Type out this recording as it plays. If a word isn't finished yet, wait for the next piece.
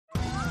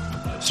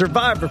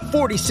Survivor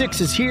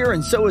 46 is here,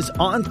 and so is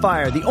On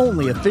Fire, the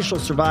only official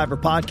Survivor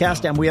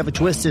podcast, and we have a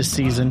twist this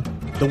season.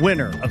 The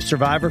winner of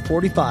Survivor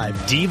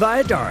 45, Dee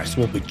Valladares,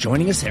 will be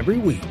joining us every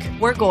week.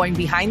 We're going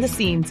behind the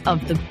scenes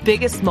of the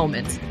biggest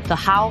moments, the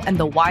how and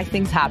the why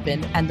things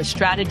happen, and the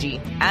strategy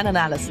and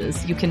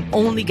analysis you can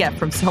only get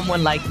from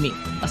someone like me,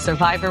 a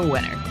Survivor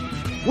winner.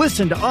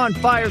 Listen to On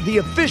Fire, the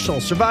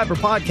official Survivor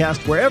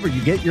podcast, wherever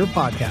you get your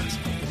podcast.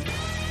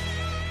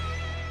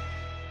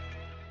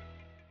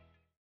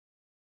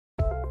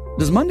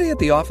 Does Monday at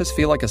the office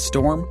feel like a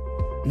storm?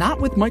 Not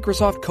with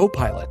Microsoft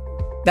Copilot.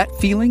 That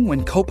feeling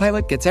when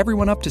Copilot gets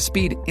everyone up to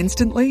speed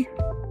instantly?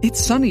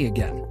 It's sunny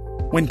again.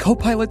 When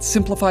Copilot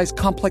simplifies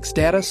complex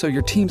data so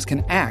your teams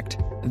can act,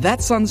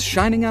 that sun's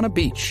shining on a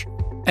beach.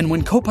 And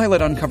when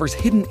Copilot uncovers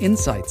hidden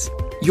insights,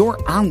 you're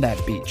on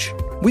that beach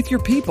with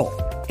your people,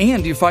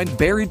 and you find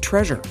buried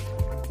treasure.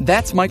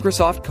 That's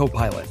Microsoft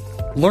Copilot.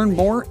 Learn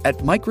more at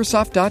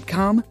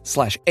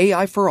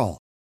Microsoft.com/AI for all.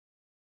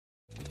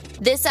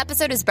 This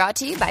episode is brought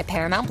to you by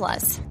Paramount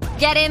Plus.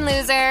 Get in,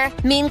 loser!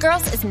 Mean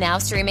Girls is now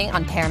streaming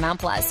on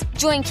Paramount Plus.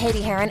 Join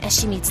Katie Heron as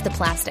she meets the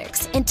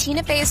plastics in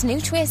Tina Fey's new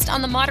twist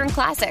on the modern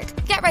classic.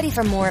 Get ready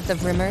for more of the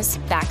rumors,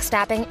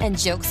 backstabbing, and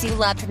jokes you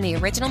loved from the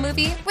original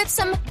movie with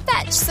some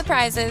fetch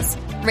surprises.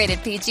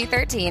 Rated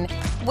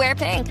PG-13. Wear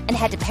pink and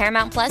head to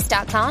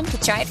ParamountPlus.com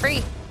to try it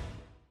free.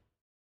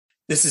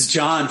 This is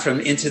John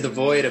from Into the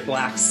Void, a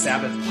Black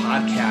Sabbath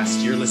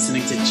podcast. You're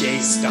listening to Jay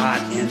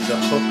Scott and The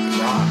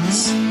Hook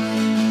Rocks.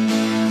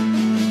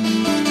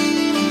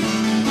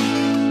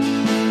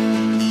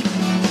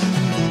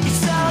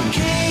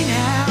 Okay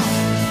now,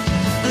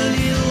 a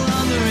little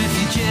longer if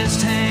you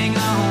just hang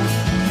on.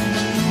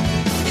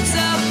 It's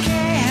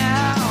okay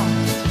how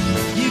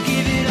you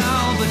give it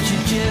all, but you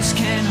just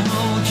can't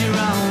hold your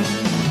own.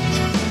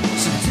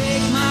 So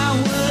take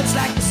my words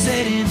like a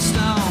set in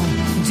stone,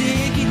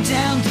 dig it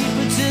down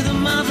deeper to the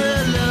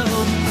mother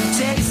love,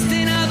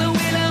 tasting of the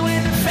willow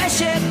with the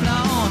fresh air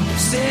blown.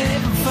 Set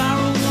for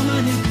a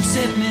woman who can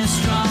set me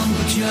strong,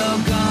 but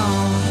you're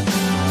gone.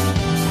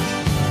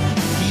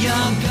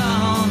 You're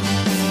gone.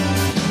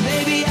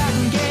 Maybe I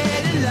can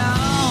get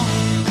along.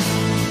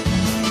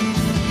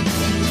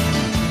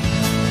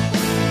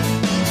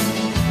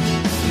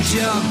 But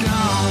you're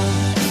gone.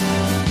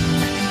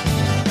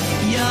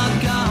 You're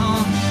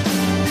gone.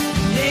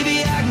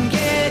 Maybe I can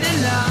get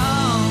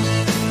along.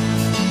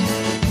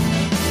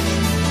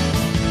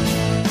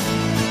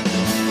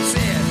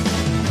 Said,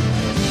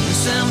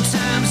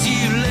 sometimes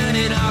you learn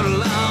it all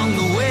along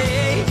the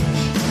way.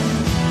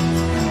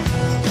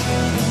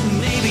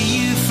 Maybe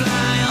you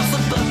fly off a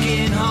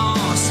bucking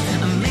horse,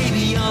 and maybe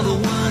you're the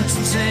one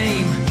to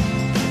tame.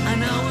 I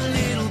know a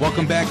little.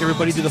 Welcome back,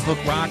 everybody, to The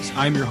Hook Rocks.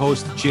 I'm your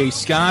host, Jay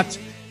Scott.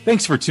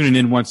 Thanks for tuning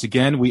in once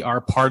again. We are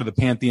part of the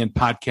Pantheon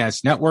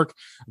Podcast Network,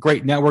 a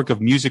great network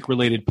of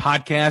music-related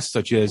podcasts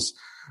such as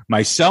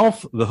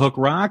myself, The Hook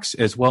Rocks,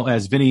 as well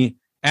as Vinny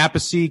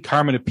Appice,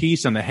 Carmen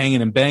Apice on the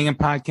Hangin' and Bangin'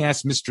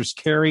 podcast, Mistress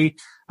Carrie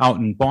out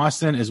in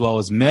Boston, as well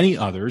as many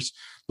others.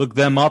 Look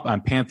them up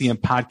on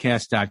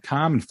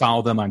PantheonPodcast.com and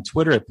follow them on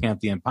Twitter at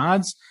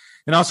PantheonPods.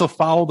 And also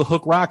follow The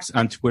Hook Rocks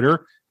on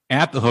Twitter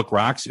at The Hook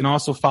Rocks. And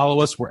also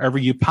follow us wherever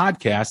you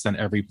podcast on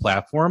every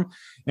platform.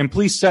 And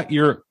please set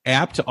your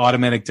app to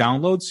automatic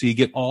download so you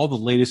get all the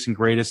latest and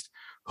greatest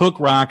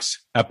Hook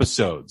Rocks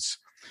episodes.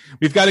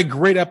 We've got a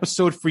great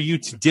episode for you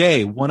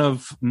today. One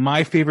of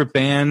my favorite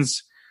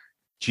bands,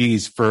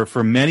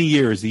 for many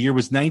years. The year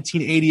was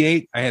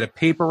 1988. I had a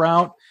paper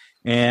out,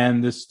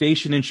 and the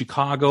station in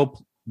Chicago,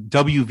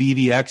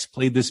 WVVX,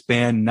 played this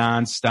band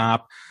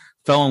nonstop.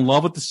 Fell in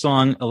love with the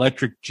song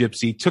Electric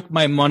Gypsy, took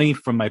my money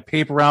from my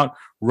paper out,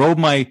 rode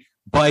my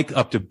bike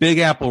up to Big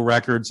Apple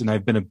Records, and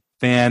I've been a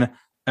fan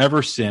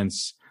ever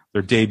since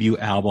their debut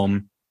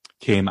album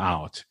came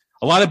out.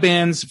 A lot of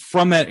bands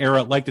from that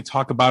era like to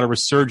talk about a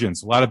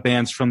resurgence. A lot of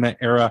bands from that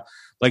era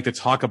like to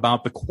talk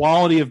about the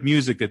quality of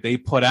music that they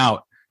put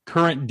out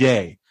current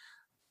day,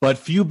 but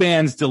few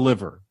bands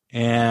deliver.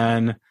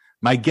 And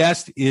my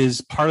guest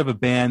is part of a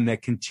band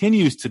that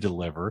continues to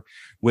deliver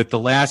with the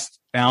last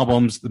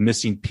albums, The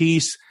Missing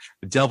Piece,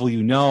 The Devil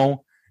You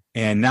Know,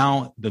 and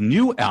now the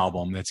new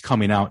album that's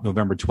coming out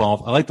November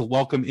 12th. I'd like to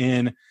welcome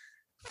in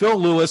Phil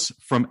Lewis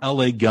from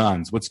LA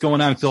Guns. What's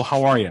going on, Phil?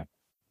 How are you?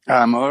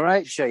 I'm all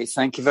right, Jay.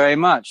 Thank you very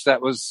much.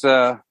 That was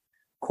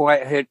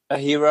quite a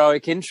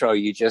heroic intro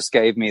you just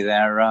gave me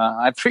there.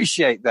 I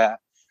appreciate that.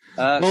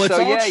 Well, it's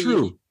all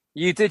true.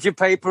 You did your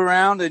paper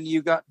round and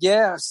you got,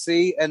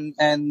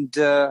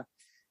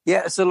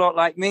 it's a lot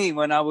like me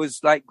when I was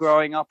like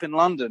growing up in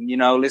London,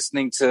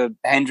 listening to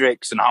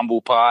Hendrix and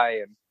Humble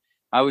Pie. And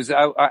I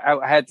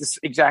had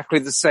exactly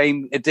the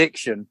same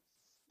addiction.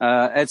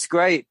 It's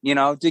great.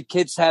 Do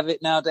kids have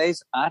it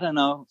nowadays? I don't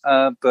know.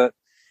 But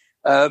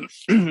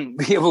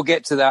we'll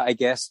get to that, I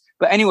guess.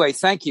 But anyway,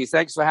 thank you.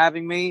 Thanks for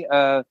having me.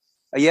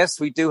 Yes,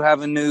 we do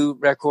have a new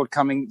record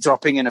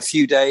dropping in a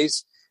few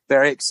days.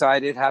 Very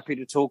excited, happy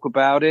to talk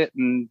about it.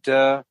 And,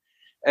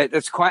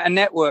 it's quite a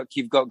network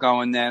you've got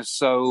going there.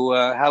 So,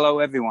 hello,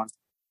 everyone.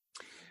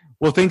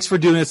 Well, thanks for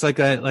doing this. Like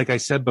I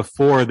said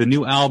before, the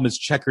new album is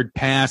Checkered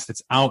Past.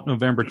 It's out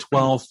November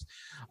 12th.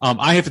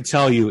 I have to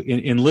tell you,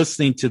 in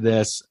listening to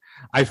this,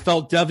 I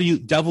felt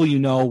Devil You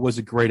Know was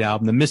a great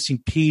album. The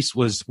Missing Piece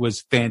was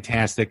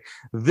fantastic.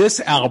 This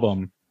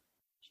album,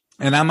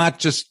 and I'm not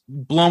just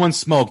blowing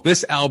smoke,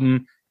 this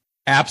album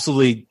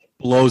absolutely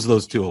blows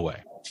those two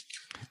away.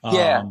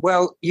 Yeah,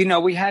 well,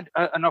 we had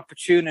an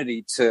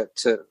opportunity to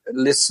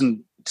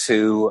listen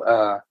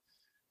to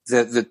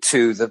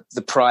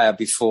the prior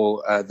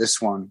before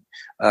this one,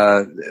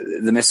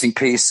 The Missing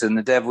Piece and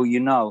The Devil You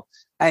Know,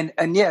 and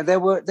yeah, there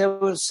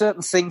were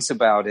certain things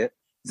about it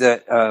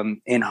that,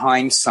 in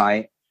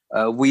hindsight,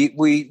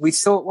 we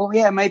thought, well,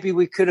 yeah, maybe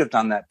we could have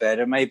done that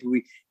better.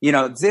 Maybe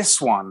this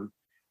one,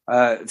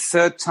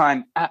 third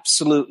time,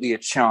 absolutely a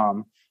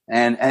charm,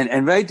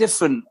 and very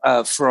different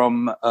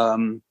from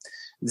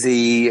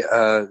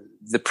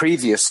the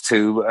previous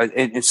two.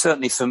 And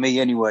certainly for me,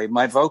 anyway,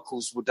 my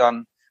vocals were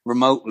done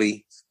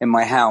remotely in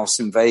my house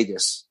in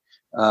Vegas,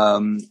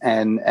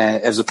 and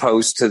as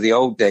opposed to the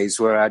old days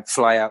where I'd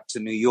fly out to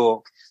New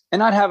York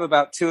and I'd have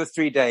about 2 or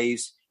 3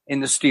 days in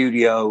the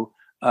studio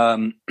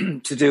to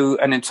do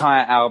an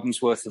entire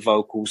album's worth of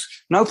vocals.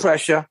 No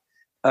pressure.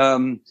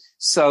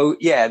 So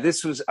yeah,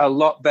 this was a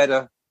lot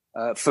better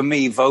for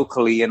me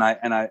vocally, and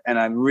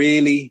I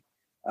really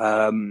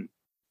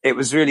it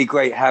was really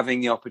great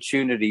having the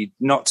opportunity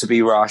not to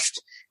be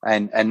rushed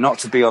and not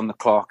to be on the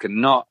clock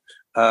and not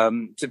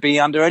to be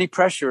under any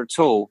pressure at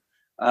all,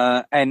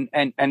 and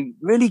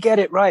really get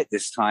it right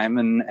this time.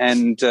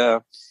 And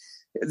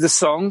the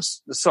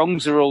songs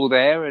are all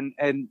there, and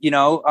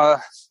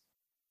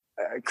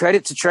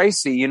credit to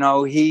Tracy.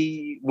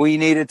 We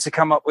needed to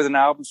come up with an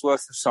album's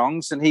worth of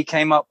songs, and he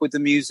came up with the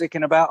music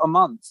in about a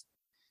month.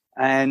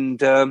 And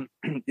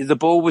the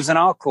ball was in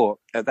our court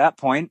at that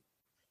point.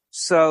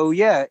 So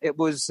yeah, it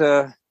was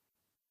an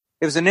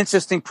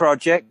interesting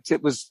project.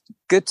 It was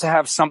good to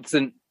have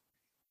something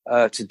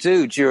to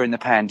do during the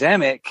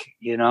pandemic.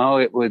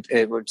 It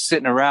would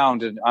sitting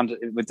around and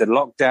with the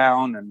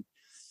lockdown and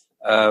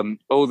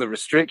all the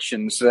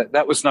restrictions.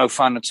 That was no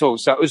fun at all.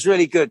 So it was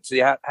really good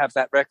to have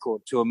that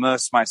record to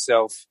immerse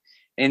myself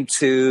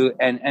into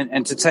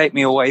and to take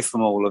me away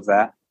from all of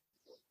that.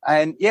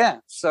 And yeah,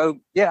 so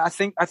yeah, I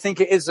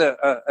think it is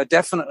a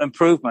definite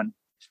improvement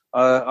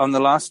on the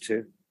last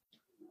two.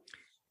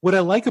 What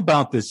I like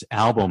about this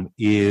album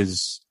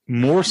is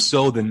more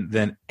so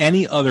than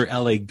any other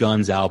LA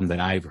Guns album that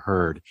I've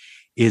heard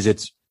is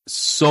it's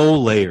so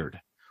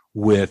layered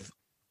with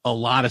a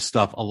lot of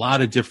stuff, a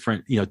lot of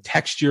different,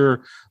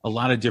 texture, a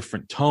lot of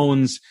different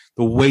tones,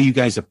 the way you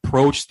guys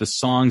approach the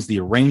songs,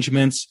 the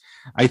arrangements.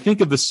 I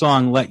think of the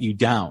song Let You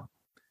Down,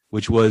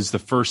 which was the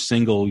first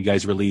single you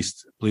guys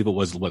released. I believe it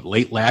was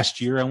late last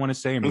year, I want to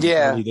say.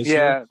 Early this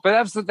year.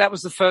 But that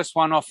was the first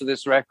one off of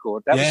this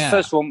record. That was the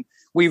first one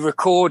we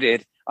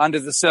recorded under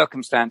the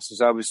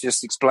circumstances I was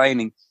just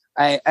explaining.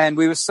 And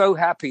we were so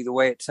happy the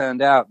way it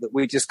turned out that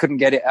we just couldn't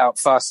get it out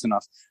fast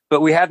enough.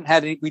 But we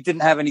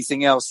didn't have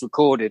anything else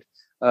recorded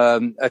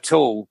at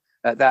all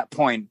at that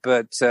point.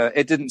 But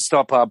it didn't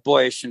stop our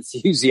boyish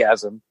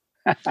enthusiasm.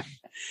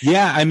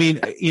 Yeah, I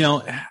mean,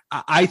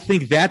 I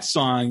think that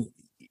song,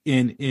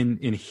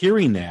 in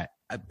hearing that,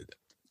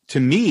 to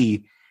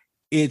me,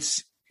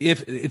 it's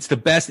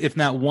the best, if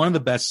not one of the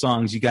best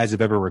songs you guys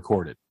have ever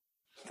recorded.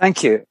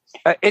 Thank you.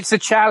 It's a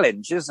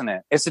challenge, isn't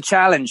it? It's a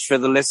challenge for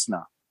the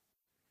listener.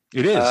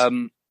 It is.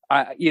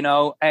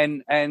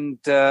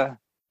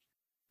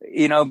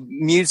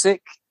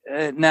 Music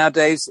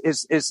nowadays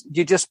is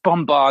you just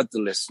bombard the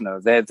listener.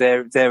 They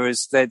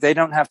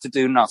don't have to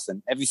do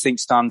nothing.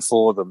 Everything's done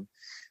for them.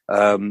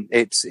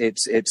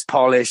 It's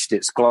polished.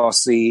 It's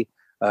glossy.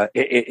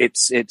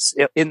 It's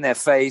in their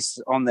face,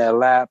 on their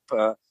lap,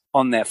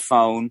 on their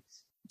phone.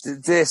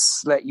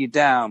 This Let You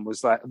Down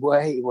was like,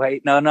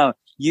 wait, no.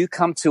 You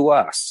come to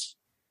us,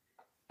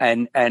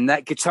 and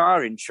that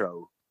guitar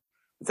intro,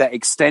 that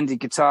extended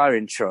guitar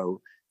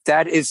intro,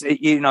 that is,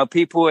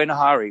 people in a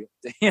hurry.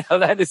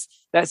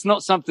 That's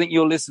not something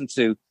you'll listen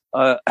to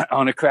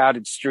on a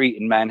crowded street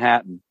in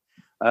Manhattan.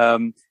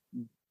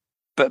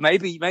 But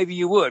maybe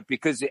you would,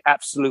 because it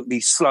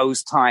absolutely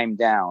slows time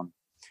down,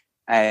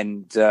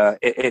 and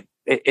it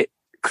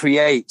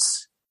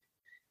creates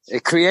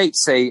an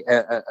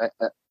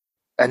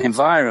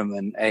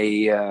environment,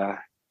 a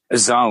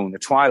zone, a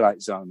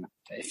twilight zone,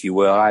 if you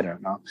will. I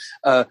don't know.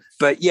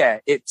 But yeah,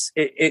 it's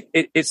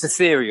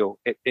ethereal.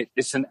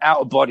 It's an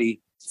out of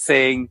body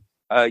thing.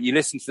 You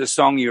listen to the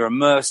song, you're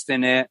immersed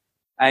in it.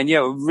 And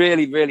yeah, we're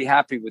really, really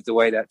happy with the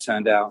way that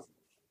turned out.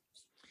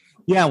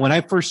 Yeah. When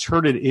I first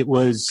heard it,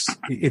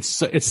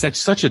 it's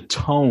such a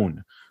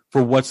tone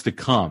for what's to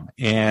come.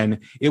 And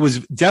it was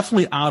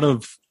definitely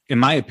in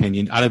my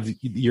opinion, out of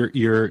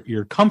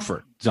your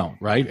comfort zone,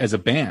 right? As a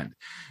band.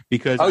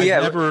 Because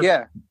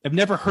I've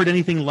never heard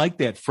anything like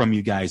that from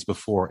you guys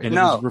before. And it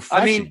was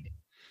refreshing.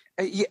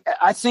 I mean,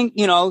 I think,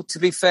 to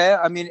be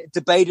fair, I mean,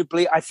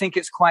 debatably, I think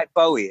it's quite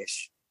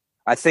Bowie-ish.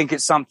 I think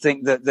it's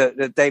something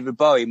that David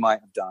Bowie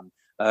might have done.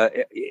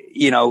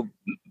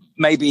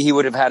 maybe he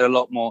would have had a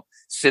lot more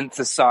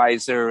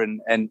synthesizer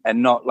and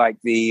not like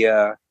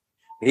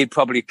he'd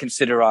probably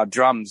consider our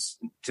drums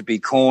to be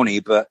corny,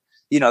 but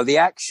the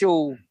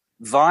actual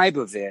vibe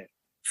of it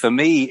for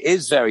me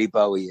is very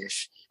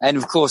Bowie-ish. And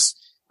of course,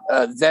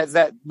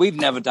 that we've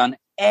never done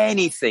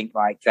anything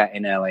like that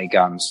in LA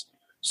Guns.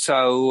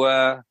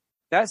 So,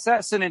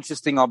 that's an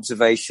interesting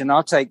observation.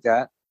 I'll take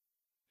that.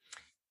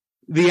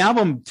 The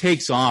album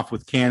takes off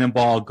with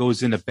Cannonball,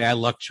 goes into Bad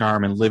Luck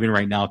Charm, and Living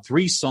Right Now.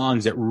 3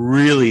 songs that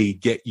really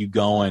get you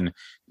going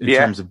in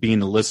terms of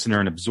being a listener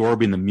and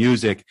absorbing the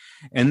music.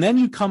 And then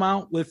you come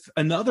out with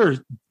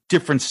another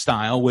different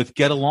style with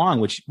Get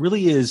Along, which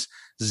really is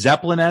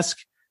Zeppelin-esque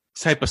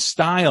type of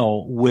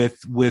style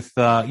with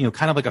kind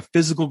of like a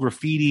physical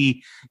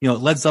graffiti,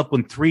 Led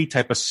Zeppelin 3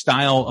 type of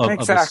style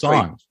of a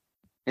song.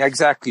 Yeah,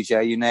 exactly,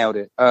 Jay. You nailed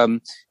it.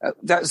 That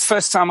was the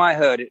first time I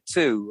heard it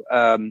too.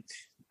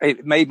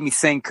 It made me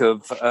think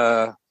of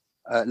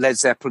Led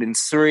Zeppelin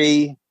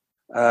 3.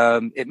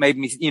 It made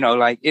me,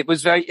 it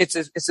was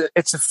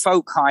it's a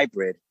folk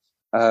hybrid.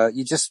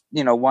 You're just,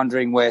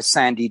 wondering where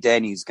Sandy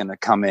Denny's going to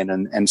come in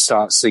and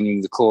start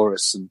singing the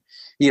chorus, and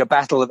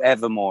Battle of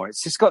Evermore.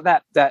 It's just got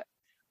that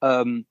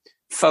folky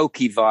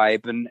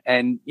vibe,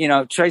 and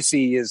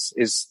Tracy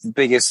is the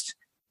biggest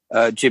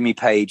Jimmy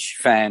Page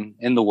fan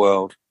in the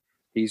world.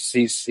 He's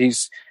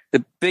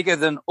the bigger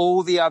than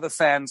all the other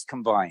fans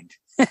combined.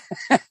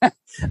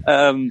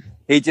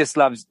 He just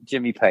loves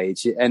Jimmy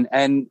Page, and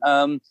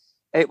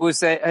it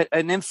was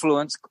an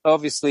influence,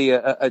 obviously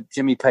a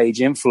Jimmy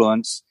Page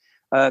influence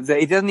that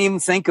he doesn't even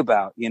think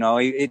about.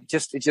 It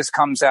just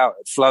comes out,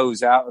 it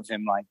flows out of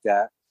him like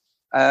that,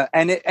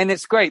 and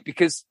it's great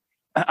because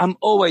I'm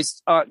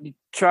always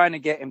trying to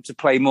get him to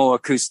play more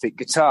acoustic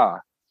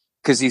guitar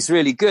because he's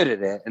really good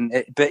at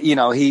it, but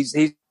he's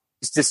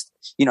just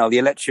the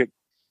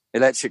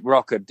electric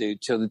rocker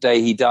dude till the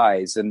day he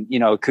dies, and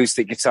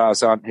acoustic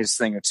guitars aren't his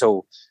thing at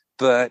all.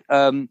 But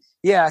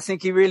I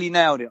think he really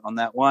nailed it on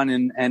that one,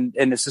 and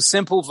it's a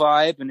simple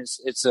vibe, and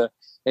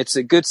it's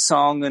a good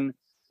song, and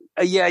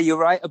you're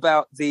right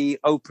about the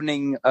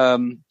opening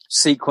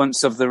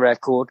sequence of the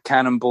record,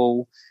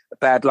 Cannonball,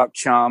 Bad Luck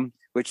Charm,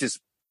 which is,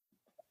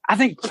 I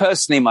think,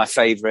 personally my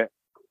favorite.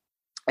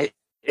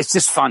 It's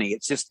just funny.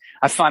 It's just,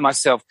 I find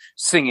myself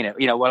singing it,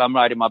 while I'm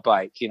riding my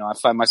bike. I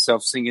find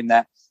myself singing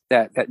that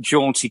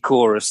jaunty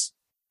chorus.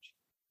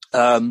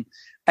 And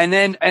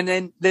then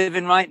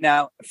Living Right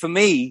Now, for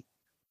me,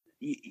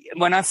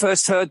 when I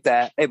first heard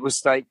that, it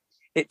was like,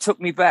 it took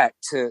me back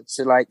to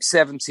like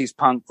 70s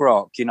punk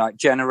rock, like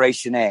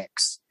Generation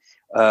X,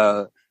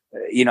 like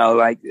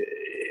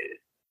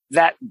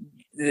that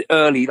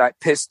early, like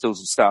Pistols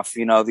and stuff,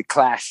 the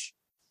Clash.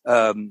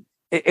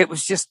 It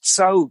was just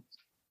so,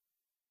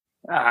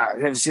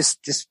 it was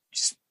just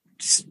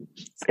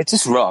it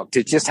just rocked.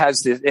 It just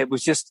has this, it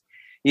was just,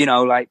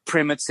 like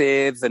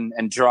primitive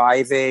and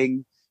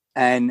driving.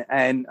 And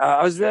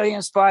I was really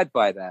inspired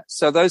by that.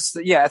 So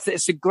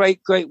it's a great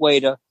way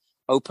to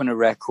open a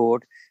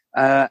record.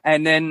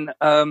 And then,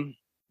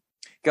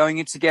 going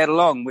into Get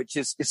Along, which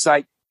is, it's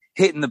like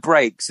hitting the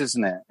brakes,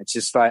 isn't it? It's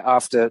just like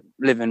after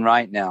Living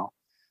Right Now.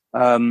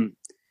 You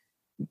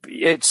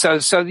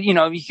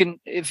can,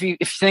 if you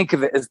think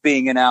of it as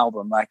being an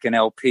album, like an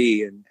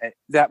LP, and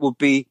that would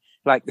be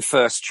like the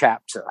first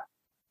chapter.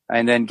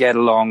 And then Get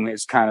Along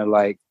is kind of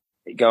like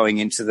going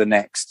into the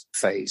next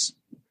phase.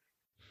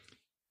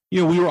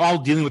 We were all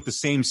dealing with the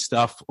same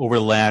stuff over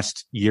the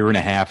last year and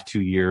a half,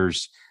 2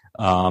 years.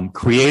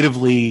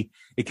 Creatively,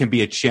 it can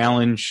be a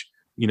challenge,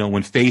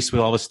 when faced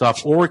with all this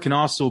stuff, or it can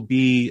also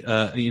be,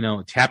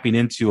 tapping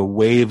into a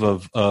wave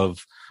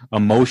of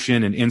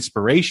emotion and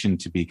inspiration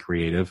to be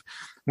creative.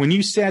 When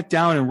you sat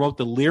down and wrote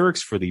the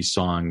lyrics for these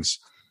songs,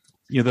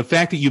 the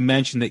fact that you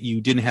mentioned that you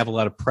didn't have a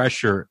lot of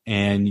pressure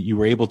and you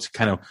were able to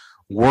kind of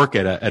work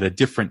at a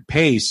different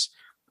pace,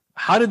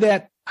 how did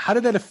that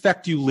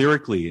affect you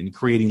lyrically in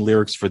creating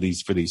lyrics for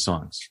these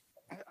songs?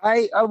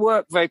 I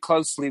work very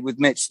closely with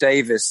Mitch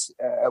Davis.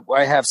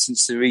 I have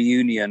since the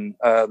reunion.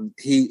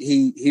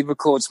 He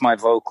records my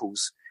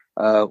vocals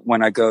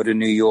when I go to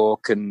New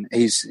York, and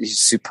he's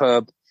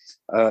superb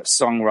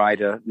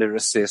songwriter,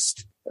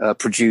 lyricist,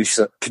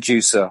 producer.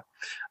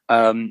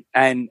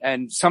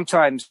 And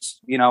sometimes,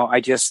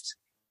 I just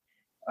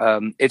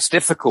it's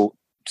difficult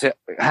to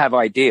have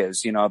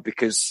ideas,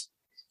 because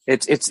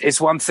it's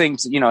one thing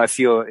to, if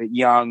you're a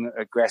young,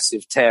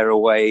 aggressive,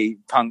 tearaway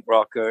punk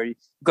rocker, you've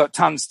got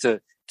tons to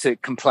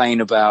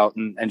complain about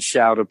and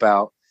shout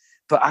about.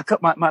 But I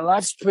got my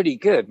life's pretty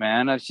good,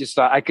 man. I was just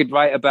like, I could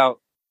write about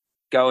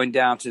going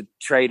down to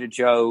Trader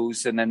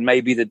Joe's and then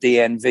maybe the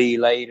DMV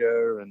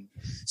later. And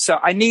so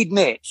I need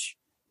Mitch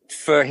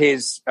for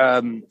his,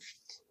 when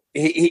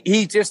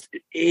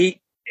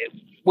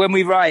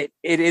we write,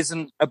 it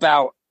isn't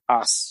about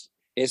us.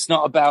 It's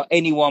not about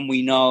anyone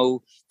we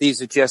know.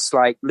 These are just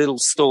like little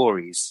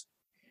stories,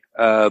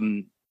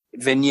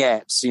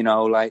 vignettes,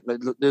 like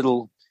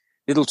little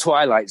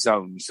twilight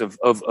zones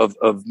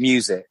of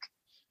music.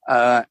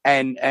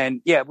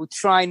 We'll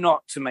try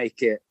not to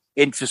make it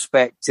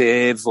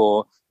introspective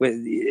or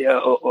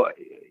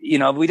you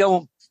know, we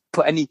don't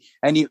put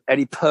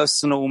any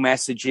personal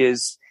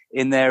messages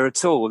in there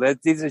at all.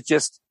 These are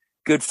just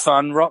good,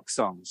 fun rock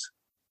songs.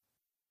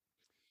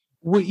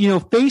 Well, you know,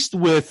 faced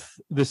with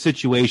the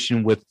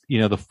situation with, you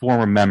know, the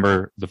former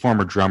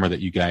drummer that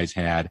you guys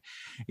had,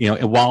 you know,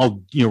 and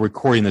while, you know,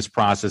 recording this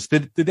process,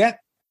 did that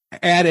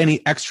add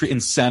any extra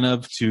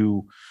incentive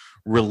to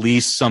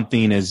release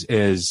something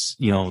as,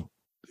 you know,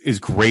 as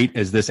great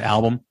as this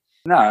album?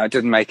 No, it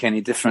didn't make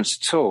any difference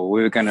at all.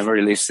 We were going to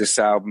release this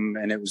album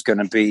and it was going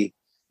to be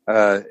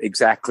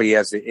exactly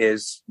as it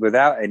is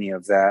without any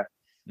of that.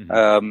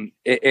 Mm-hmm.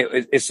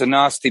 It's a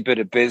nasty bit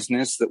of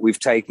business that we've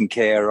taken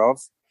care of.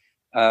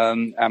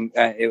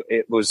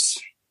 It was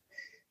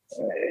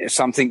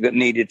something that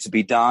needed to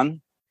be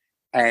done.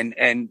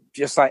 And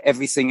just like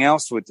everything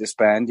else with this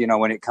band, you know,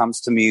 when it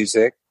comes to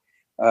music,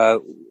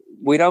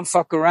 we don't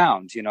fuck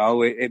around, you know,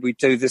 we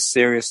do this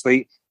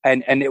seriously.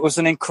 And it was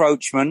an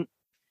encroachment.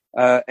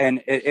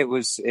 And it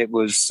was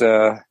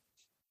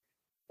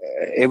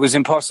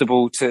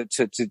impossible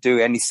to do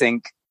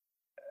anything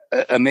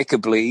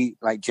amicably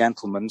like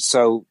gentlemen.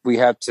 So we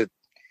had to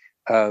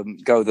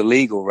go the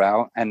legal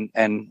route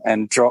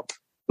and drop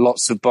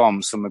lots of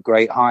bombs from a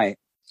great height.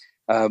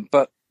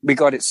 But we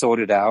got it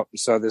sorted out.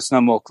 So there's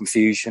no more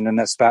confusion. And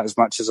that's about as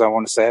much as I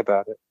want to say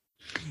about it.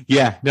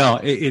 Yeah, no,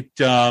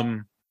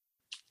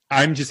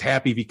 I'm just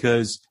happy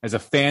because as a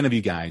fan of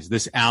you guys,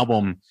 this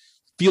album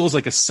feels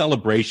like a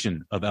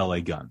celebration of LA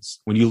Guns.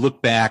 When you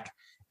look back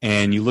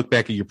and you look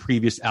back at your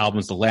previous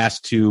albums, the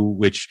last two,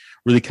 which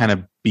really kind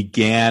of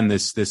began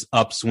this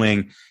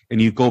upswing,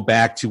 and you go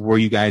back to where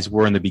you guys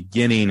were in the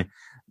beginning,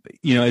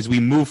 you know, as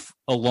we move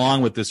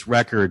along with this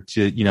record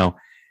to, you know,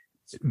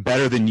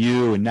 Better Than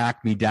You and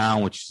Knock Me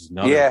Down, which is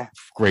another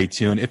great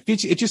tune. It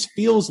just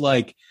feels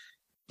like,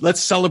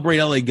 let's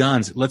celebrate LA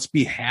Guns. Let's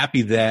be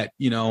happy that,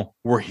 you know,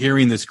 we're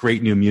hearing this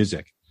great new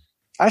music.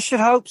 I should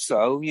hope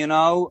so. You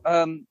know,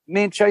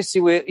 me and Tracy,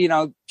 we're, you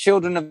know,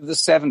 children of the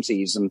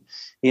 70s, and,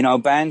 you know,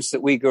 bands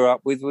that we grew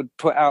up with would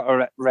put out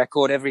a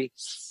record every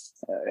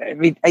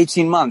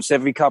 18 months,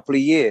 every couple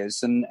of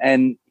years.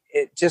 And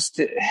it just,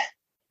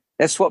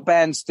 that's what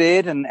bands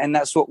did. And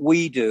that's what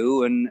we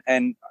do.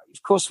 And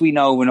of course we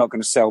know we're not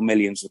going to sell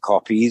millions of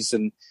copies,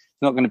 and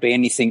it's not going to be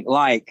anything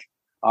like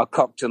our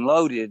cocked and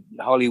loaded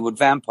Hollywood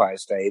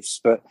Vampires days,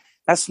 but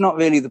that's not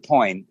really the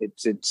point.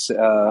 It's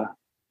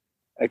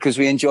because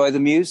we enjoy the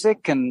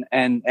music, and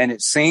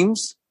it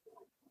seems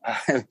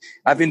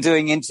I've been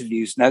doing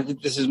interviews now.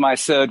 This is my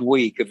third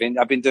week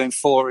I've been doing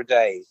 4 a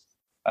day,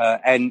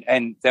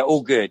 and they're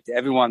all good.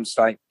 Everyone's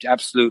like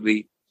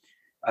absolutely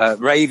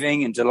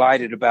raving and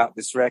delighted about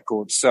this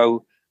record.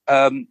 So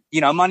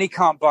you know, money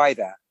can't buy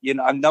that. You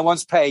know, no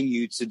one's paying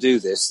you to do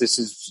this. This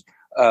is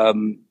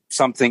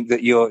something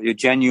that you're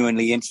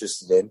genuinely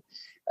interested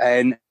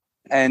in,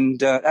 and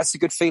that's a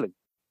good feeling.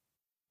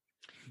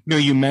 You know,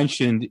 you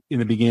mentioned in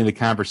the beginning of the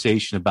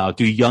conversation about,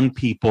 do young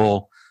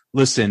people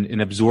listen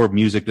and absorb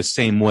music the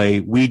same way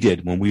we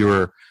did when we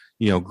were,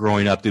 you know,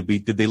 growing up?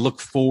 Did they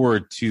look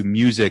forward to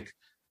music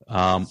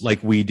like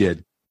we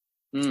did?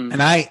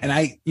 And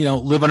I, you know,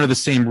 live under the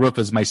same roof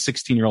as my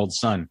 16-year-old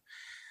son.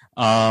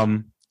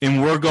 And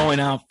we're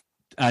going out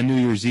on New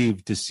Year's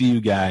Eve to see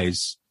you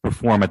guys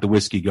perform at the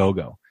Whiskey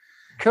Go-Go.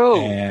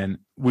 Cool. And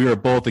we were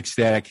both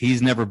ecstatic.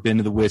 He's never been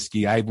to the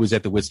Whiskey. I was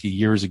at the Whiskey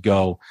years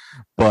ago,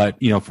 but,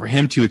 you know, for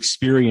him to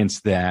experience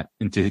that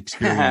and to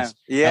experience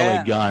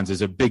LA Guns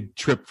is a big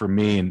trip for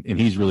me, and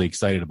he's really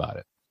excited about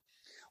it.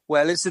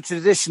 Well, it's a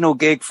traditional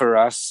gig for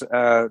us.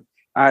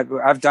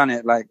 I've done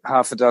it like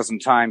half a dozen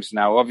times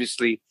now.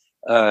 Obviously,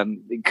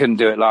 couldn't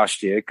do it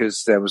last year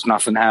because there was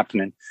nothing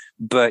happening.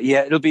 But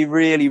yeah, it'll be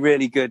really,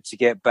 really good to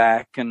get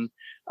back. And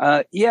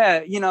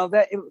you know,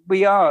 that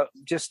we are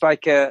just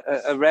like a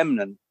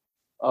remnant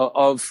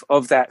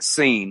of that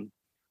scene,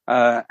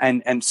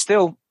 and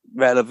still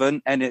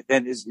relevant. And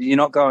you're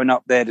not going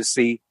up there to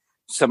see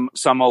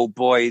some old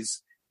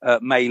boys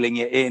mailing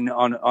it in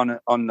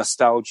on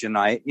nostalgia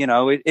night. You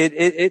know,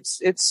 it's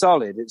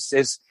solid.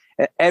 It's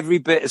every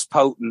bit as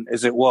potent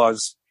as it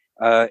was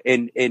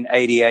in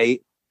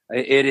 '88.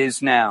 It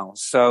is now.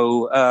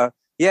 So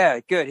yeah,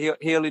 good.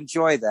 He'll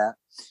enjoy that.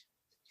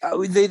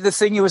 The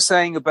thing you were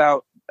saying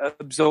about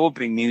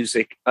absorbing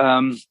music.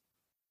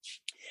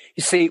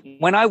 You see,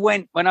 when I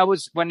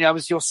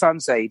was your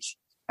son's age,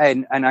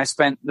 and I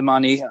spent the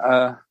money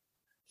that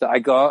I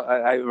got,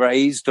 I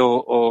raised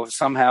or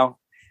somehow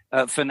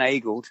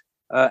finagled,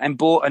 and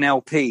bought an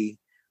LP,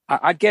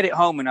 I'd get it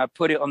home and I'd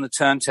put it on the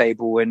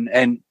turntable,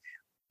 and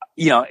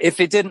you know, if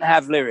it didn't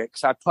have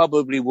lyrics, I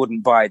probably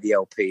wouldn't buy the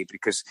LP,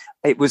 because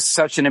it was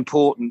such an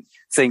important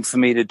thing for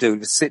me to do,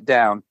 to sit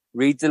down,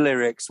 read the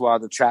lyrics while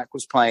the track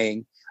was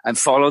playing, and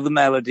follow the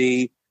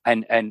melody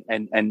and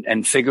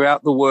figure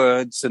out the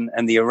words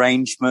and the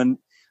arrangement.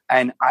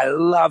 And I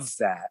love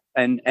that.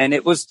 And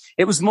it was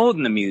more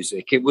than the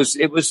music. It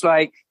was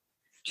like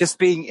just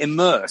being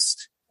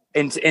immersed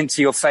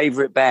into your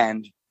favorite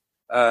band,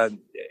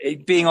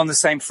 being on the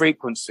same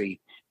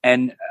frequency.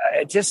 And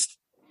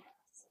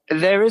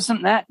there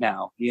isn't that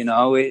now, you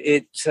know.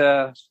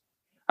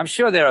 I'm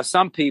sure there are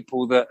some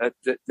people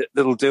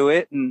that'll do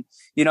it. And,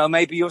 you know,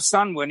 maybe your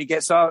son, when he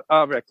gets our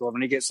record,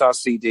 when he gets our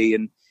CD,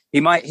 and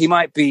he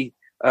might be,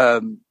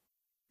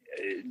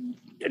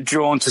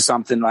 drawn to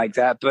something like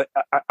that. But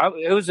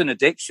it was an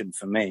addiction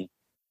for me.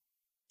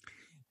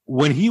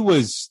 When he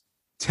was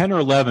 10 or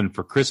 11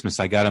 for Christmas,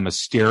 I got him a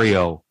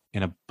stereo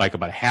and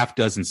about a half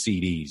dozen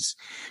CDs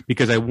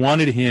because I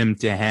wanted him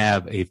to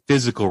have a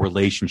physical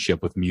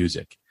relationship with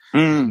music,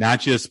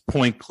 not just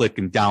point, click,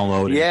 and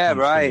download. Yeah,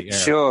 right.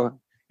 Sure.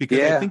 Because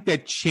I think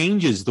that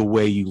changes the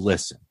way you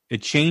listen.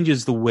 It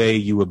changes the way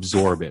you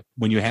absorb it.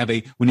 When you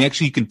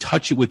actually you can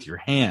touch it with your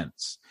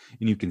hands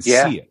and you can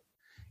see it.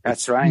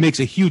 That's right. It makes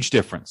a huge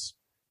difference.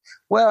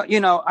 Well, you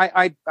know,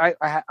 I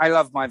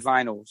love my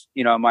vinyls.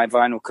 You know, my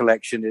vinyl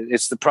collection.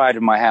 It's the pride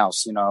of my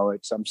house. You know,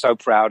 I'm so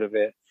proud of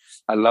it.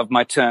 I love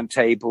my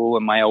turntable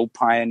and my old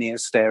Pioneer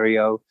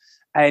stereo,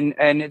 and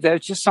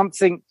there's just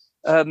something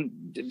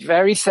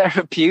very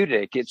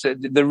therapeutic. It's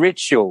the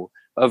ritual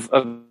of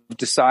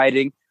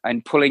deciding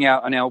and pulling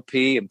out an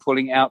LP and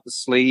pulling out the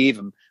sleeve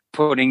and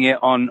putting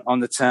it on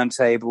the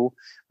turntable.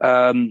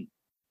 I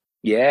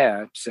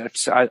love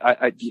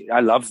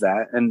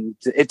that, and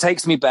it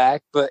takes me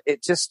back, but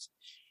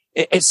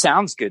it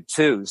sounds good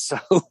too. So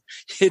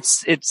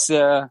that's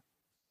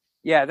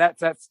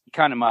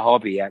kind of my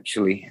hobby,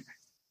 actually.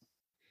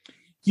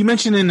 You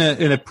mentioned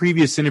in a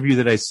previous interview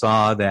that I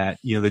saw that,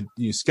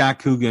 Scott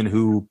Coogan,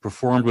 who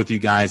performed with you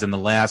guys on the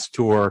last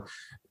tour,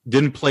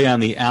 didn't play on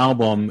the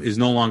album, is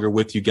no longer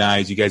with you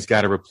guys. You guys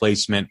got a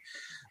replacement.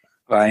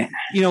 Right.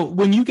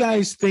 When you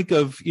guys think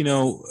of,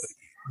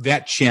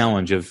 that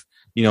challenge of,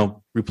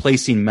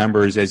 replacing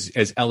members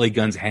as LA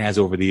Guns has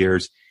over the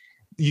years,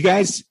 you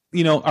guys,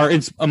 are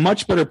in a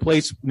much better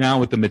place now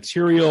with the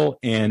material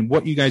and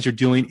what you guys are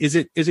doing. Is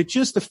it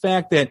just the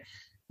fact that,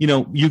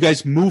 you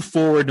guys move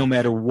forward no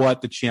matter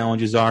what the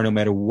challenges are, no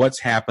matter what's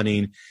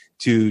happening,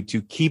 to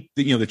keep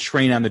the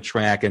train on the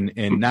track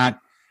and not,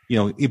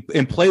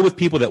 and play with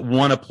people that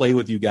want to play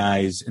with you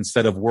guys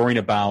instead of worrying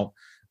about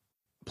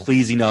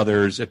pleasing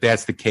others, if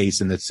that's the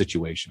case in that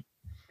situation?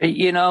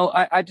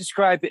 I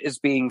describe it as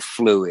being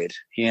fluid.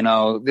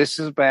 This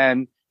is a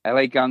band,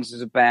 LA Guns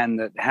is a band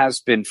that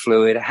has been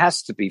fluid. It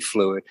has to be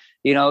fluid.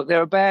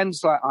 There are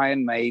bands like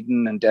Iron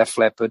Maiden and Def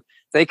Leppard.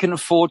 They can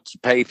afford to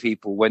pay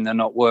people when they're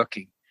not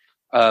working.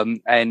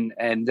 And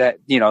that,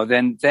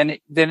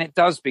 then it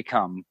does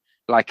become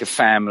like a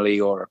family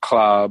or a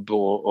club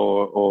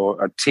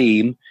or a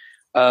team.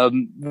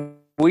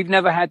 We've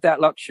never had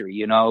that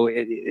luxury.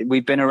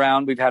 We've been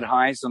around, we've had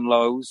highs and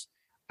lows,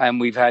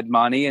 and we've had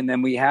money, and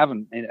then we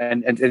haven't.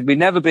 And we've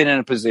never been in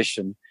a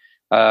position,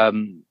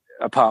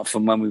 apart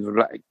from when we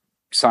were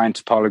signed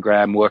to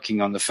Polygram,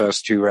 working on the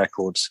first two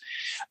records,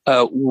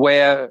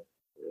 where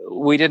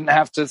we didn't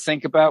have to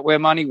think about where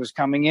money was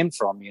coming in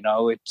from.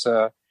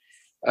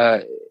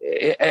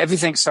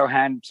 Everything's so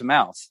hand to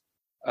mouth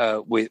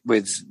with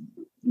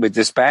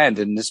this band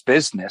and this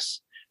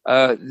business.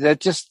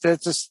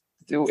 It's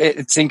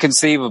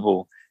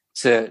inconceivable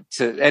and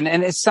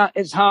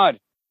it's hard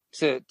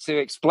to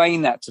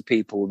explain that to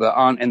people that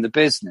aren't in the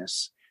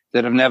business,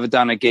 that have never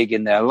done a gig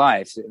in their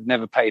life, that have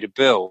never paid a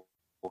bill,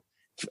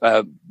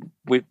 from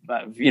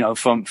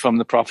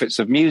the profits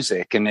of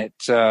music. And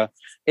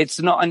it's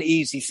not an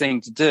easy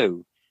thing to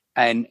do.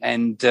 And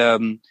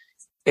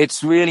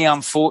it's really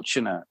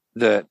unfortunate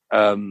that,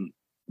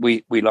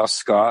 we lost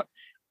Scott.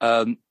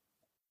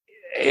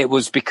 It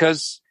was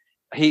because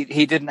he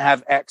didn't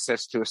have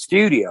access to a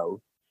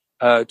studio,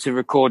 to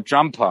record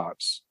drum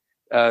parts,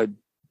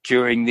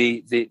 during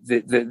the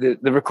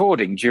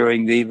recording,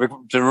 during the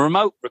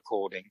remote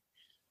recording.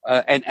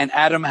 And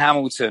Adam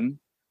Hamilton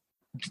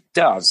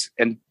does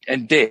and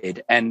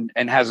did and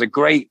has a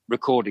great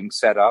recording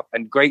setup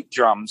and great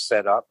drum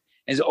setup.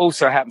 And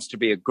also happens to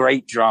be a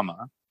great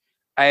drummer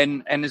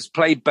and has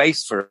played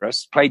bass for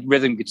us, played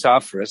rhythm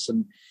guitar for us.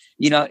 And,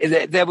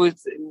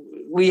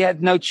 we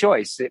had no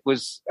choice. It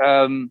was,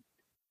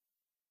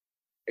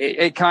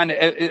 it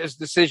was a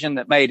decision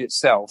that made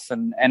itself,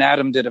 and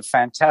Adam did a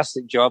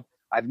fantastic job.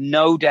 I've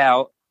no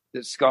doubt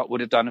that Scott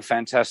would have done a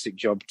fantastic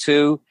job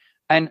too.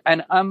 And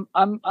I'm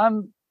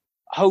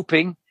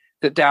hoping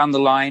that down the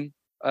line,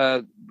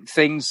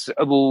 things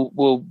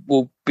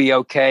will be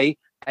okay.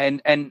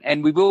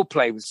 And we will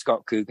play with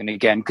Scott Coogan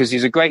again, because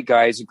he's a great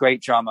guy. He's a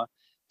great drummer,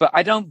 but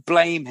I don't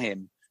blame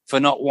him for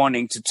not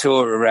wanting to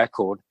tour a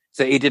record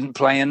that he didn't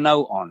play a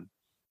note on.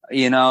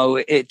 He's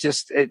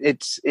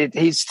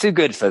too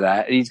good for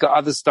that. He's got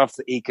other stuff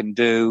that he can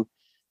do.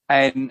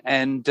 And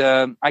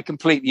I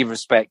completely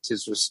respect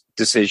his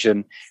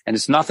decision, and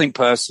it's nothing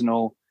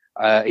personal.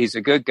 He's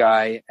a good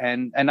guy,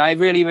 and I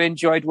really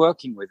enjoyed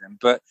working with him.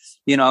 But,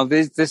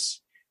 this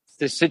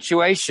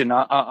situation,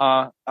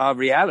 our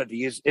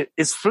reality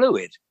is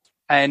fluid.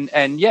 And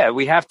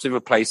we have to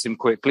replace him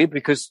quickly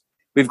because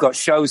we've got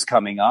shows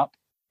coming up,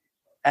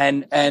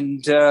 and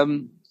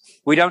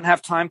we don't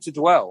have time to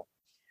dwell.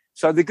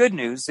 So the good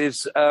news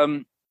is,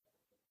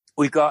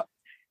 we've got,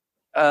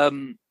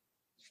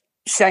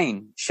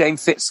 Shane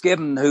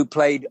Fitzgibbon, who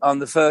played on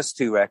the first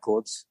two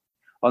records,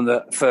 on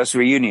the first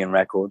reunion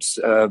records,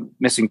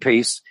 Missing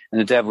Piece and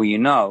The Devil You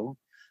Know.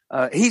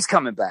 He's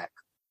coming back,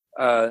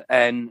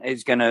 and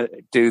is going to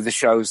do the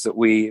shows that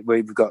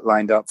we've got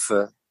lined up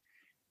for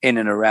in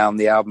and around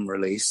the album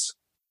release.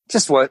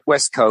 Just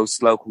West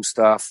Coast, local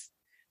stuff,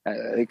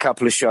 a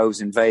couple of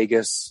shows in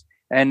Vegas,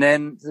 and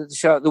then the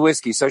show at the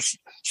Whiskey. So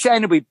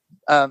Shane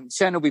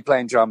will be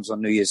playing drums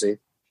on New Year's Eve.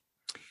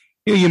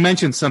 You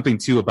mentioned something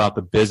too about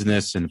the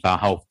business and about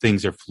how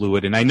things are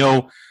fluid. And I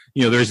know,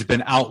 there's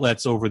been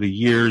outlets over the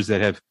years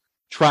that have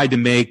tried to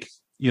make,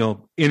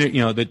 people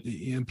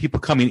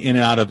coming in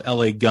and out of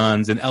LA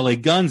Guns and LA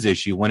Guns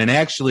issue, when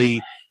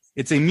actually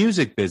it's a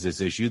music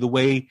business issue, the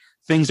way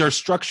things are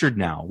structured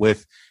now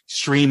with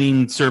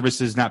streaming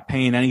services not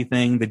paying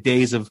anything, the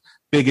days of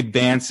big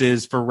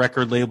advances for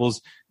record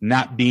labels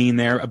not being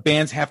there.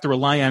 Bands have to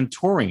rely on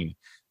touring.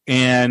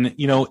 And,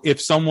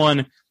 if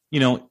someone,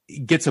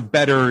 gets a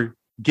better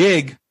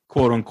gig,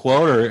 quote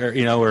unquote,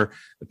 or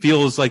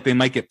feels like they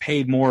might get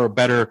paid more or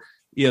better,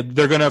 they're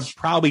going to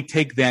probably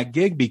take that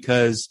gig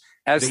because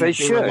they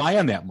should rely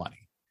on that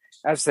money.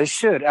 As they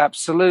should,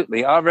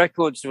 absolutely. Our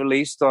record's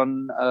released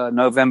on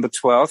November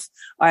 12th.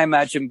 I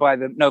imagine by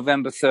the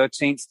November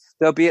 13th,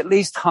 there'll be at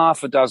least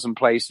half a dozen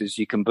places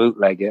you can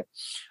bootleg it.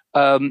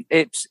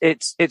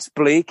 It's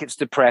bleak, it's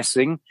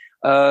depressing.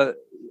 The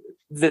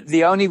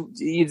only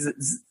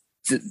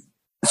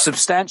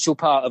substantial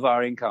part of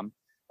our income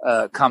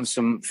comes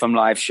from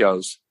live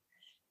shows,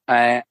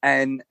 it's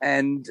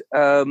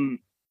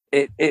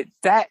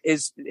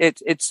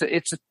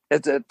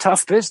a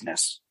tough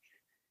business,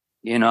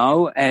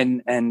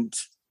 and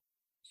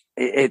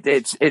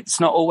it's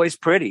not always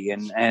pretty,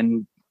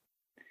 and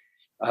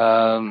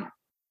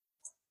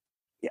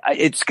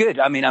it's good.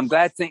 I mean, I'm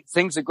glad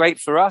things are great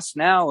for us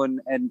now, and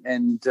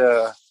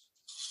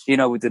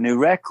with the new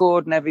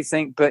record and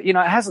everything, but it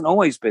hasn't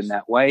always been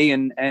that way,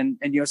 and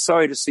you're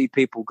sorry to see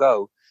people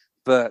go,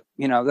 but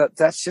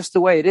that's just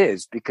the way it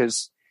is,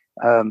 because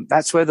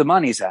that's where the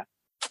money's at.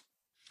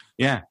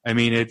 Yeah, I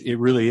mean, it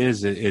really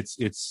is.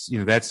 It's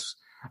that's,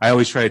 I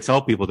always try to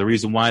tell people, the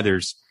reason why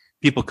there's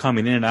people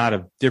coming in and out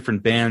of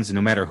different bands, and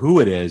no matter who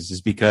it is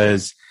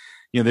because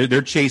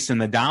they're chasing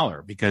the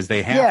dollar because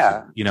they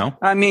have to,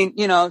 I mean,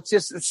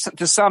 just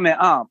to sum it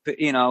up,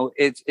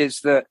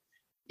 it's that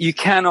you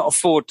cannot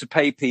afford to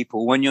pay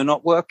people when you're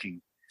not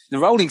working. The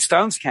Rolling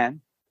Stones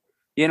can,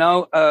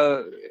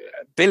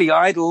 Billy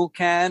Idol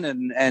can,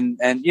 and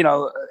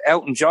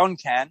Elton John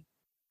can,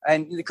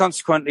 and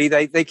consequently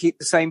they keep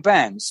the same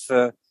bands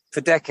for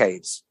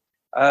decades.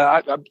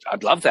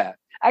 I'd love that.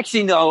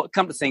 Actually, no.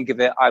 Come to think of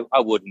it, I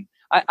wouldn't.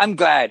 I'm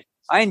glad.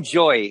 I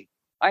enjoy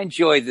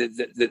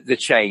the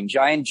change.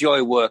 I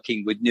enjoy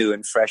working with new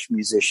and fresh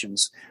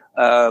musicians.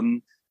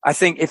 I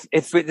think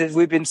if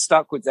we've been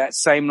stuck with that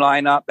same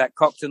lineup, that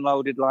cocked and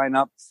loaded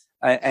lineup,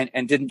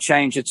 and didn't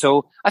change at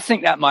all, I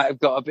think that might have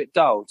got a bit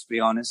dull, to be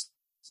honest.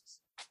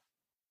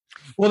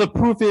 Well, the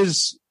proof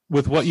is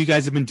with what you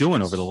guys have been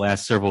doing over the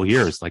last several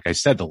years. Like I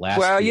said, the last.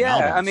 Well, yeah.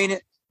 Albums. I mean,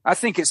 I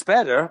think it's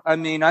better. I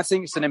mean, I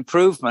think it's an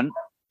improvement.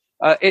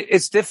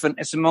 It's different.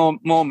 It's a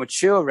more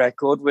mature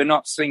record. We're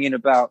not singing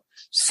about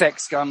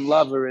Sex Gun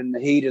Lover in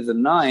the heat of the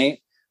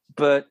night,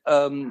 but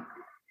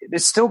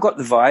it's still got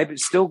the vibe.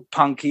 It's still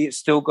punky. It's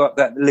still got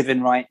that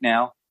living right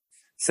now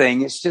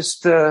thing. It's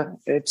just a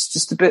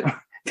bit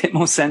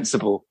more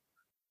sensible.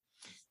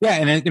 Yeah,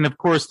 and of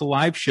course the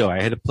live show.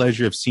 I had the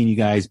pleasure of seeing you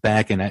guys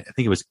back in, I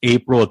think it was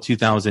April of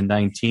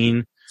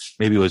 2019,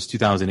 maybe it was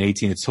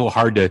 2018. It's so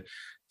hard to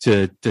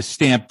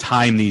stamp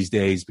time these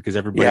days because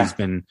everybody's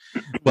been,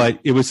 but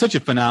it was such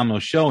a phenomenal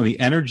show, and the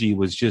energy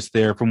was just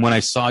there. From when I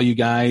saw you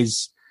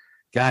guys,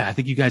 God, I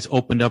think you guys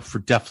opened up for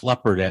Def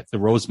Leppard at the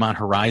Rosemont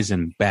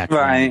Horizon back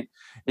right.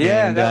 then.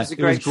 Yeah, and, that was a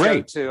great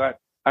show too.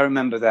 I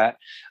remember that.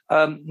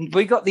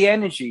 We got the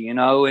energy, and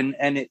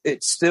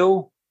it's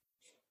still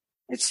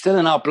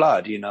in our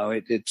blood,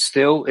 it's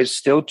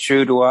still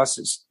true to us.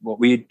 It's what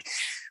we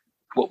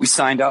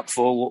signed up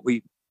for, what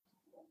we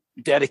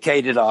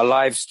dedicated our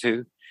lives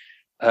to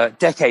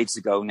decades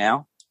ago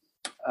now.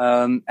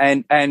 And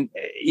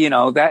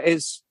that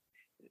is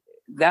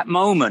that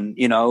moment,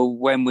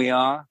 when we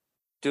are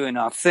doing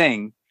our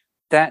thing,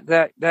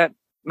 that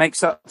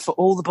makes up for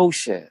all the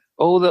bullshit,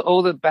 all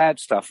the bad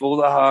stuff, all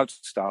the hard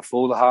stuff,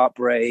 all the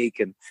heartbreak,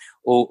 and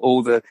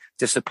all the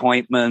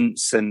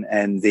disappointments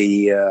and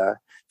the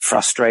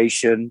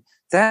frustration.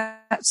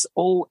 That's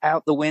all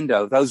out the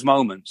window. Those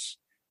moments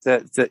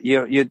that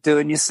you're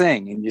doing your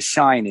thing and you're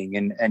shining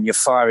and you're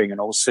firing on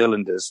all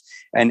cylinders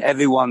and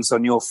everyone's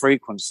on your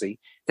frequency.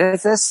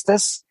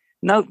 There's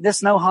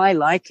no high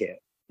like it.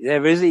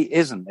 There really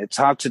isn't. It's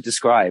hard to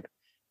describe,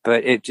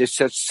 but it's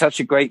just such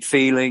a great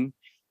feeling.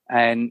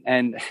 And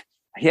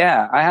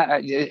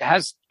it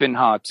has been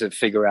hard to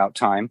figure out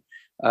time,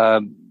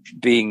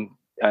 being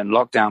in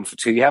lockdown for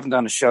 2 years. You haven't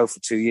done a show for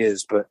 2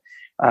 years, but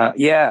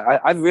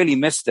I've really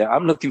missed it.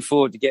 I'm looking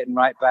forward to getting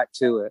right back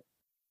to it.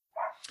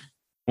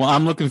 Well,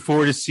 I'm looking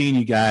forward to seeing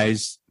you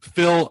guys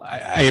Phil,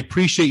 I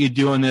appreciate you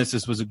doing this.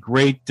 This was a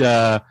great.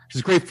 This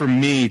is great for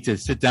me to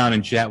sit down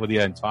and chat with you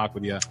and talk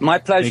with you. My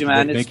pleasure,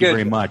 man. It's Thank good. you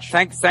very much.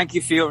 Thank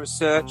you for your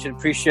research and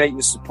appreciate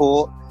your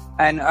support.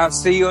 And I'll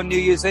see you on New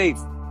Year's Eve.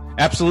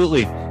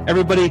 Absolutely,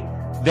 everybody.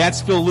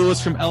 That's Phil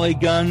Lewis from LA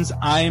Guns.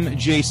 I'm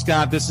Jay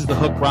Scott. This is the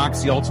Hook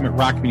Rocks, the Ultimate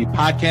Rock Community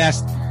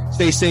Podcast.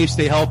 Stay safe,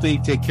 stay healthy,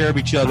 take care of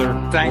each other.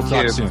 Thank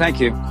We'll you. talk soon. Thank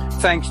you.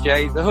 Thanks,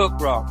 Jay. The Hook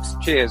rocks.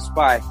 Cheers.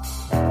 Bye.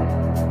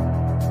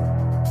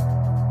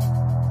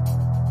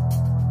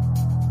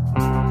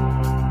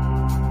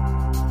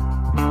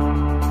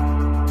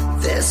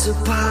 There's a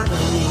part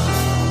of me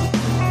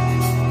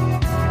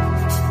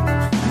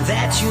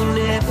that you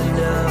never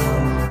know.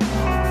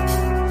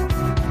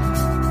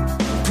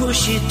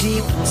 Push it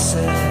deep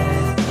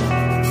inside,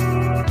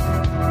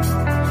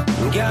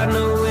 got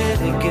nowhere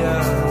to go.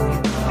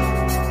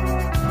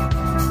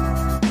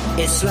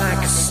 It's like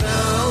a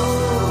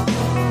song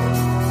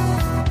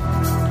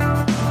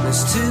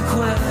that's too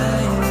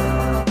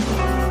quiet.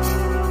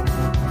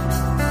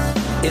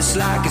 It's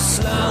like a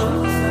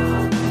slow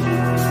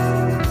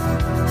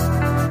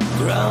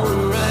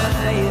growing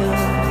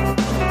riot,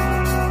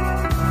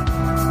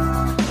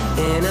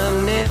 and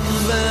I'm never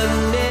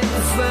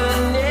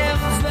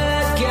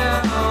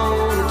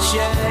gonna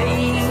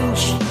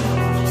change.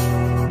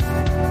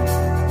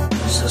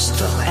 So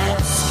stop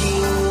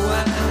asking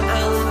why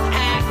I'm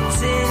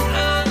acting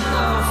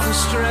awful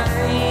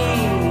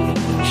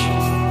strange.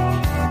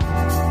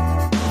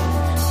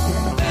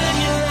 Burn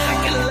you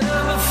like a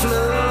lava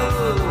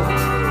flow,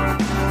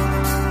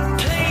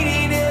 pain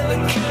ain't ever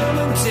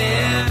coming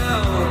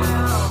down.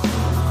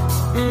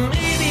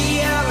 Maybe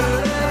I'm a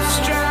love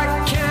strike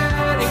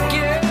kind of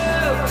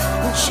girl,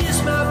 and just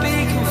might be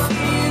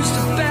confused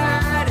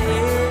about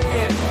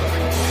it.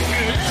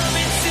 Love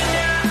me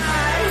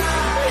tonight,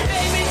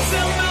 hate me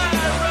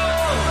tomorrow,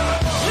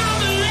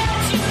 I'ma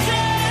let you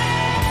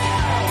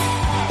down.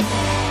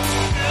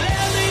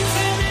 Love me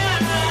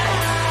tonight,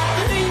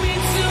 hate me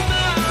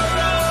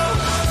tomorrow,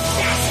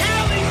 that's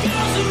how it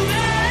goes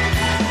around.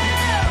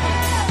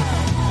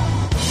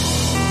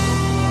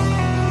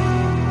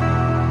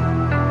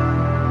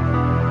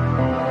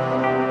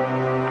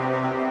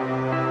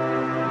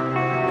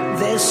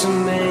 There's so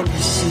many to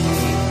see.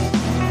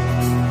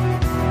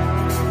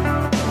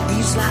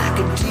 He's like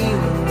a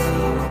demon.